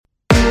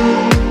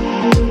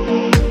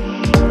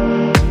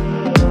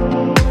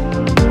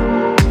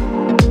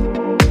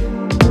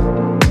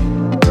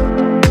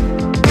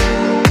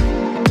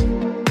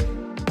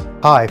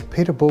Hi,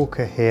 Peter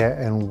Balker here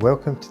and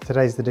welcome to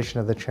today's edition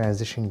of The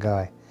Transition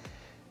Guy.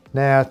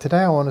 Now today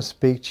I want to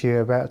speak to you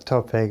about a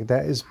topic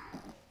that is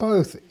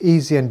both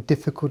easy and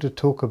difficult to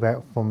talk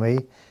about for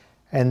me,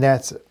 and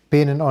that's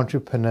being an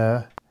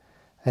entrepreneur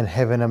and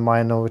having a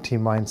minority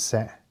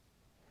mindset.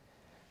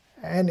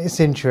 And it's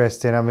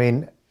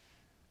interesting,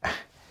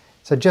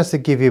 so just to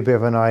give you a bit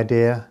of an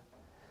idea,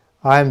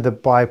 I'm the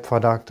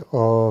byproduct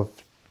of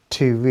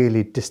two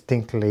really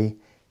distinctly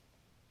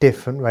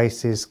different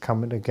races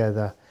coming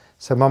together.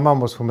 So my mum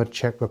was from the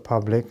Czech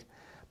Republic,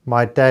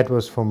 my dad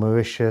was from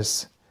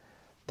Mauritius.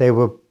 They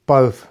were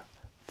both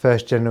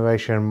first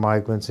generation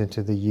migrants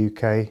into the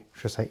UK, I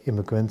should say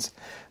immigrants.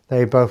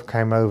 They both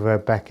came over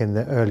back in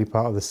the early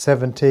part of the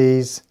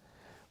 70s,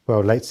 well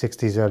late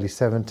 60s, early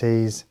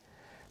 70s.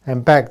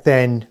 And back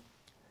then,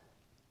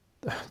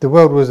 the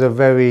world was a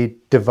very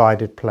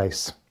divided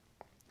place.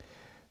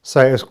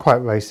 So it was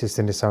quite racist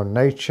in its own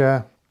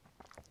nature.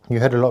 You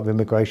had a lot of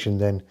immigration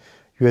then.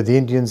 You had the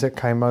Indians that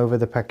came over,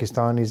 the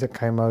Pakistanis that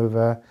came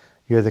over,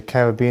 you had the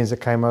Caribbeans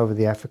that came over,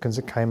 the Africans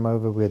that came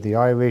over, we had the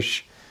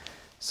Irish.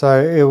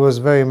 So it was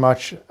very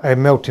much a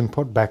melting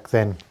pot back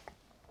then.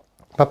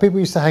 But people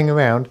used to hang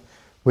around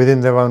within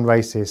their own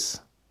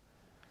races.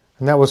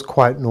 And that was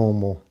quite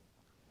normal.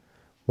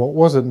 What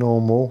wasn't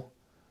normal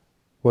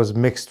was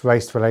mixed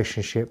race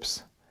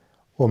relationships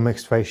or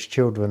mixed race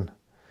children.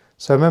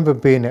 So I remember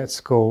being at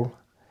school,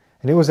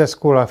 and it was at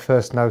school I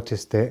first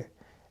noticed it.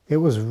 It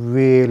was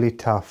really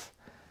tough.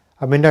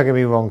 Don't get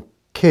me wrong,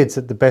 kids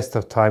at the best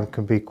of time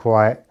can be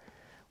quite,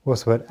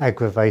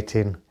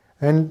 aggravating.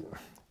 And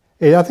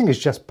I think it's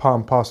just part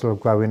and parcel of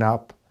growing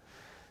up.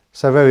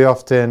 So very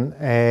often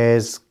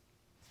as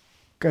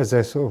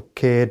a sort of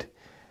kid,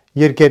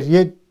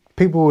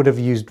 people would have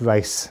used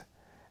race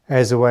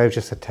as a way of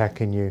just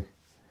attacking you.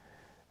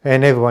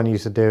 And everyone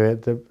used to do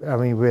it.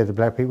 We the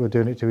black people were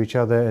doing it to each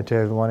other and to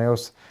everyone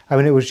else.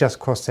 It was just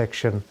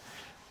cross-section.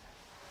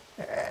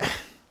 And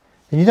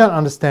you don't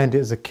understand it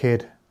as a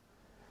kid.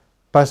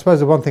 But I suppose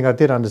the one thing I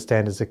did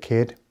understand as a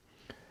kid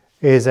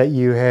is that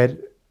you had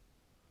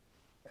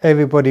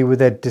everybody with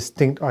their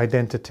distinct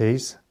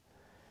identities.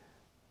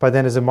 But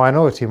then as a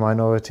minority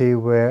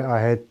where I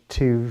had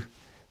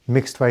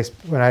mixed race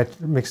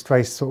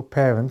sort of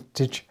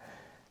parentage,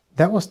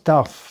 that was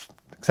tough.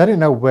 Because I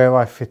didn't know where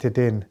I fitted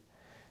in.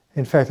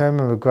 In fact, I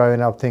remember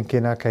growing up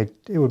thinking, okay,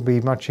 it would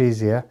be much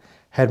easier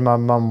had my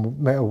mum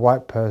met a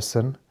white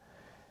person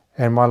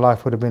and my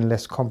life would have been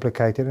less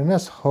complicated. And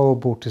that's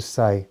horrible to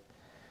say,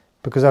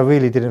 because I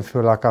really didn't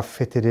feel like I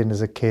fitted in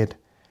as a kid.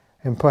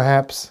 And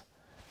perhaps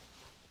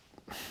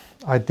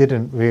I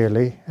didn't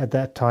really at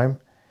that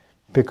time,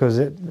 because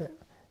it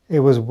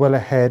was well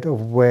ahead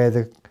of where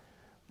the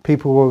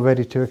people were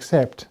ready to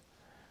accept.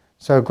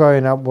 So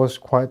growing up was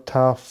quite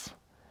tough.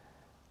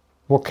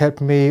 What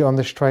kept me on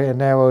the straight and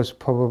narrow is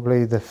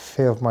probably the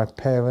fear of my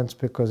parents,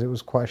 because it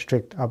was quite a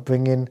strict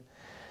upbringing.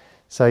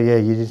 So yeah,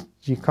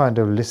 you kind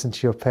of listen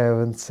to your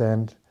parents,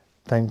 and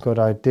thank God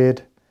I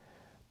did.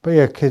 But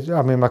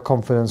yeah, my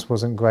confidence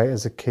wasn't great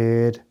as a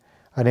kid.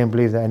 I didn't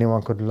believe that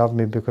anyone could love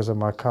me because of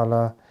my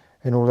colour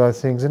and all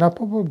those things. And I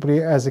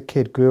probably, as a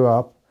kid, grew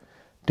up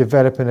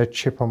developing a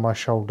chip on my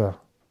shoulder.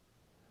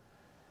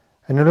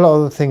 And a lot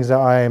of the things that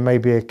I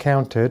maybe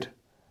encountered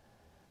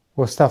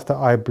was stuff that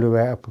I blew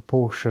out of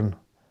proportion,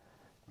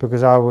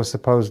 because I was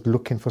supposed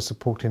looking for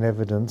supporting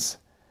evidence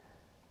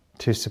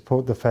to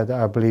support the fact that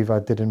I believe I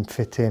didn't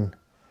fit in.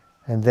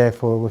 And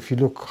therefore, if you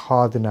look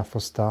hard enough for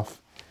stuff,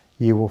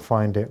 you will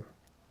find it.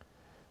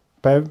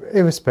 But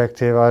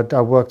irrespective,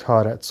 I worked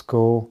hard at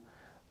school.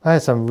 I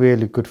had some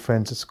really good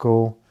friends at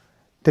school.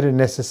 Didn't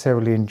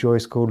necessarily enjoy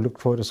school,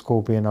 looked forward to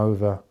school being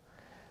over,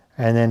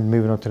 and then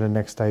moving on to the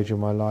next stage of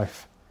my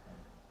life.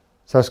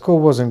 So school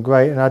wasn't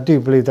great, and I do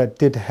believe that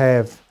did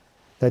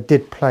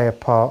play a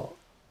part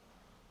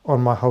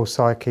on my whole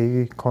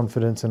psyche,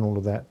 confidence and all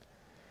of that.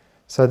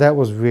 So that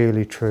was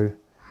really true.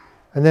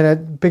 And then the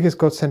biggest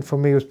godsend for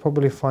me was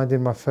probably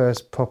finding my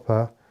first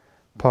proper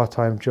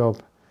part-time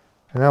job.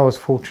 And I was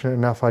fortunate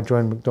enough, I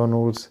joined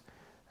McDonald's,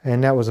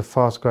 and that was a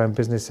fast-growing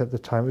business at the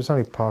time. It was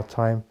only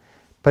part-time,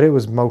 but it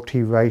was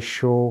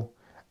multiracial,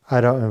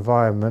 adult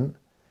environment.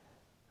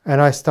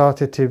 And I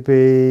started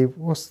to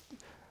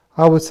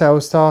I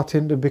was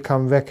starting to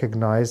become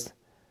recognised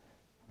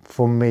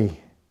for me.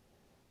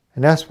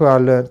 And that's where I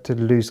learned to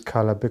lose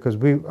colour, because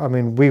we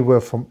were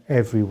from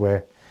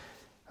everywhere.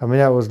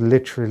 That was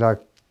literally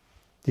like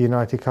the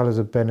United Colours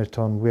of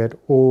Benetton. We had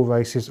all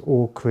races,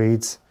 all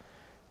creeds,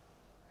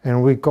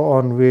 and we got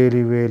on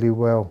really, really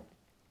well.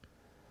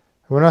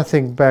 When I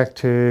think back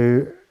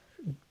to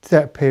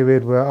that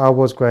period where I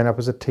was growing up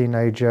as a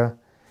teenager,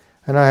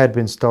 and I had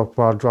been stopped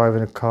while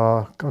driving a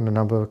car on a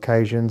number of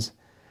occasions,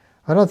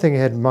 I don't think it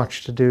had as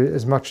much to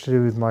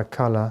do with my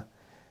colour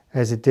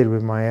as it did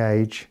with my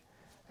age,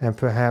 and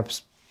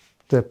perhaps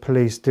the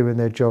police doing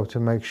their job to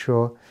make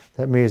sure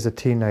that me as a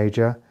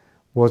teenager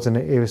wasn't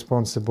an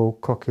irresponsible,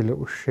 cocky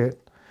little shit,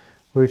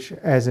 which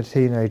as a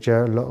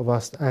teenager a lot of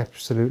us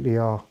absolutely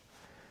are.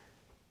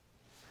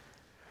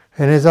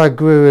 And as I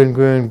grew and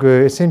grew and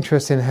grew, it's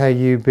interesting how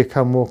you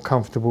become more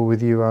comfortable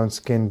with your own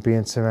skin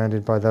being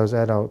surrounded by those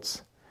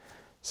adults.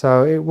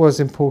 So it was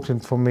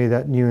important for me,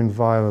 that new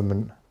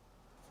environment.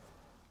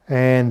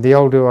 And the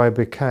older I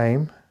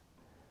became,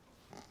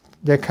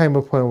 there came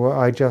a point where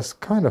I just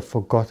kind of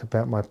forgot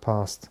about my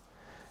past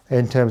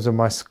in terms of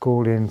my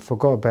schooling,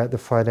 forgot about the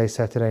Friday,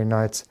 Saturday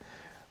nights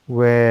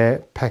where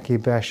packy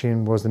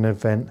bashing was an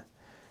event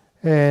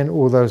and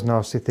all those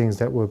nasty things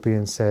that were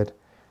being said.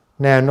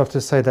 Now, not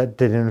to say that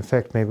didn't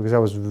affect me, because I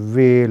was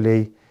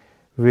really,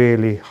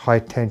 really high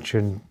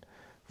tension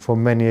for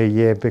many a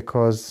year,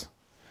 because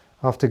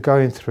after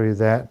going through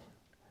that,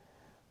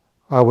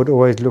 I would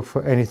always look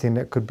for anything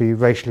that could be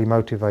racially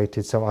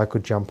motivated so I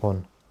could jump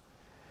on.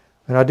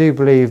 And I do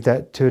believe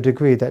that to a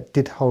degree that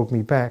did hold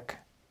me back,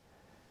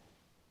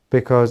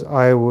 because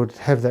I would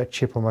have that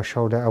chip on my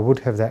shoulder, I would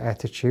have that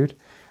attitude.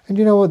 And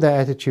you know what, that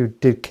attitude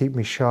did keep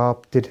me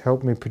sharp, did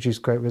help me produce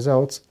great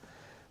results,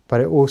 but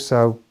it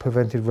also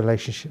prevented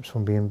relationships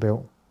from being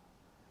built.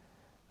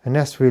 And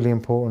that's really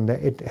important,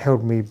 that it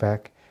held me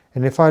back.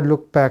 And if I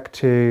look back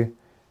to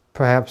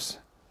perhaps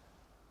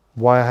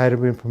why I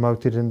hadn't been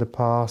promoted in the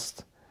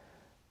past,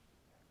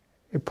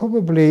 it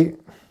probably,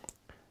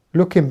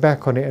 looking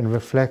back on it and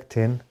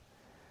reflecting,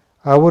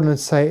 I wouldn't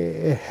say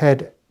it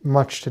had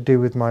much to do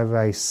with my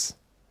race.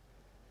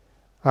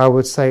 I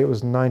would say it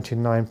was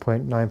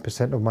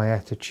 99.9% of my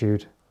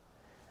attitude,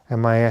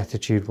 and my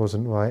attitude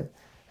wasn't right,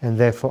 and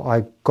therefore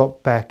I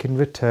got back in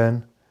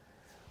return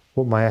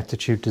what my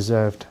attitude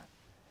deserved.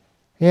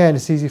 Yeah, and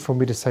it's easy for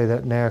me to say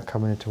that now,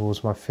 coming in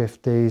towards my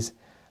 50s.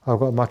 I've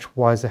got a much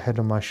wiser head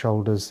on my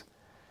shoulders.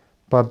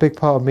 But a big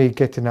part of me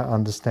getting that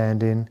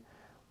understanding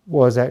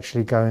was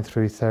actually going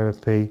through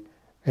therapy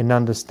and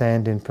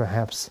understanding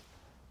perhaps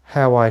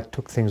how I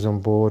took things on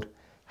board,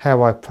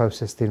 how I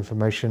processed the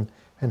information,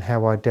 and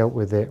how I dealt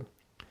with it.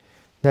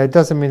 Now, it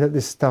doesn't mean that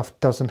this stuff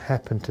doesn't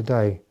happen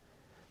today.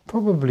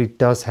 Probably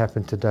does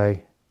happen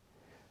today.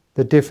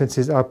 The difference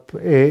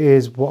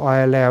is what I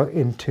allow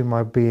into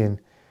my being.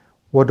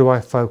 What do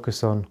I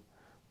focus on?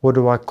 What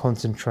do I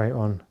concentrate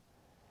on?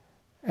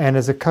 And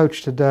as a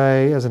coach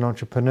today, as an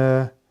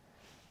entrepreneur,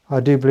 I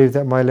do believe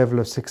that my level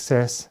of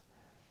success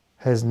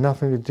has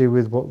nothing to do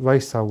with what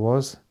race I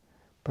was,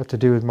 but to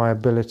do with my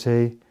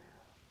ability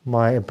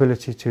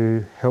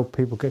to help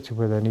people get to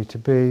where they need to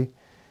be,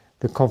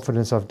 the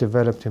confidence I've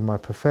developed in my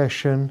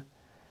profession,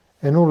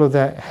 and all of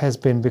that has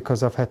been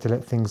because I've had to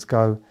let things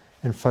go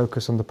and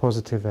focus on the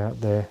positive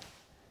out there.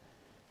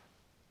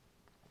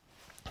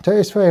 So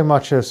it's very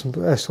much a sort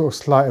of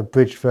slight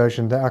abridged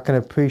version that I can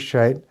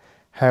appreciate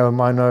how a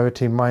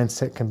minority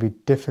mindset can be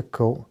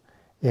difficult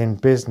in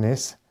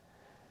business,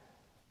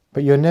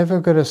 but you're never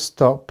going to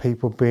stop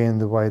people being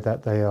the way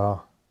that they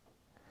are.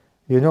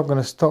 You're not going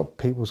to stop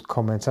people's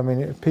comments. I mean,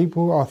 if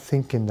people are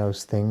thinking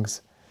those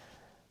things,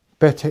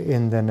 better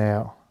in than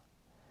out.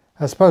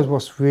 I suppose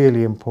what's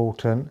really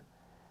important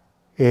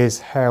is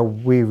how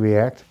we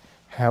react,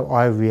 how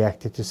I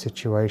reacted to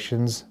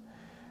situations,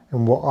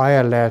 and what I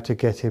allowed to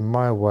get in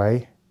my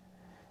way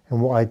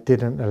and what I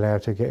didn't allow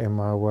to get in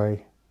my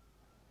way.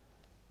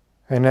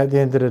 And at the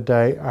end of the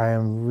day, I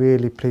am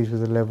really pleased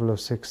with the level of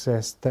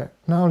success that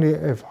not only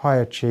have I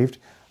achieved,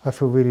 I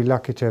feel really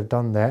lucky to have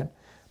done that,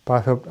 but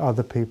I've helped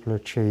other people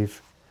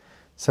achieve.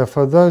 So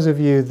for those of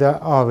you that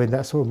are in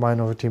that sort of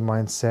minority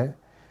mindset,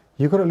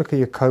 you've got to look at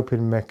your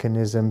coping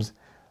mechanisms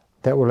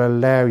that will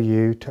allow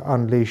you to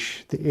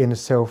unleash the inner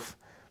self,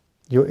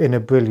 your inner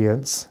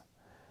brilliance,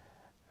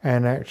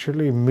 and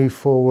actually move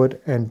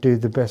forward and do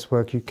the best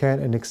work you can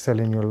and excel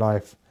in your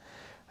life.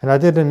 And I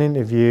did an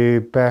interview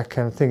back,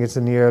 I think it's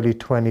in the early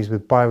 20s,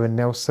 with Byron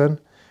Nelson,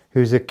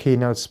 who's a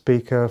keynote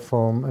speaker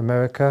from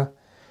America.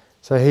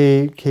 So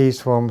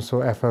he's from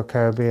sort of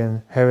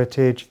Afro-Caribbean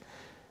heritage.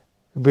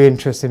 It'd be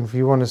interesting if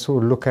you want to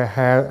sort of look at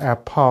how our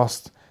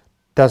past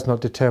does not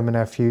determine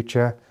our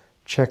future.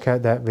 Check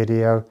out that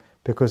video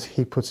because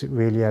he puts it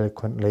really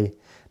eloquently.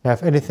 Now,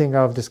 if anything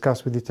I've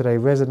discussed with you today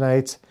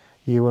resonates,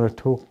 you want to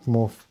talk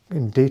more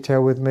in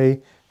detail with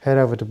me, head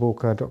over to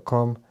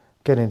paulkerr.com,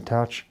 get in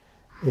touch.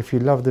 If you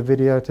love the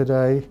video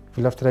today, if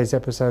you love today's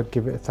episode,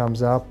 give it a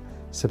thumbs up,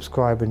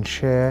 subscribe and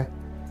share.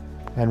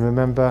 And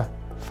remember,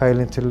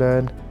 failing to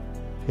learn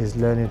is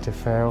learning to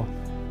fail,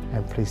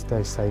 and please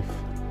stay safe.